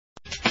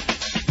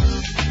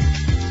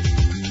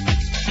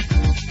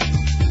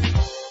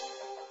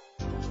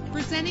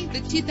the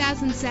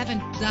 2007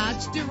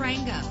 Dodge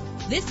Durango.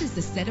 This is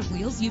the set of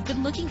wheels you've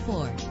been looking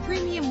for.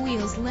 Premium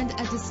wheels lend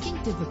a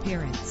distinctive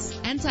appearance.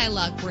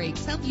 Anti-lock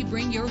brakes help you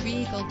bring your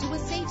vehicle to a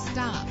safe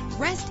stop.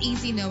 Rest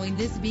easy knowing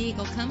this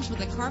vehicle comes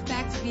with a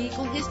Carfax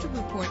Vehicle History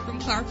Report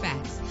from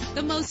Carfax,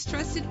 the most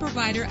trusted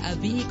provider of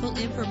vehicle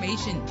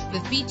information.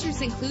 The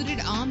features included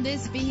on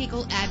this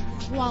vehicle add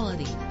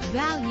quality,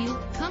 value,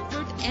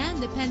 comfort, and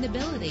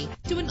dependability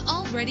to an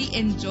already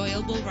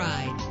enjoyable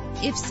ride.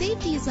 If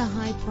safety is a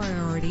high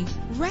priority,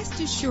 rest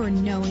assured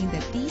knowing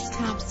that these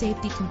top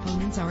safety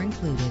components are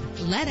included.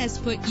 Let us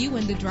put you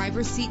in the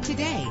driver's seat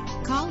today.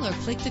 Call or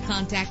click to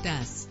contact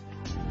us.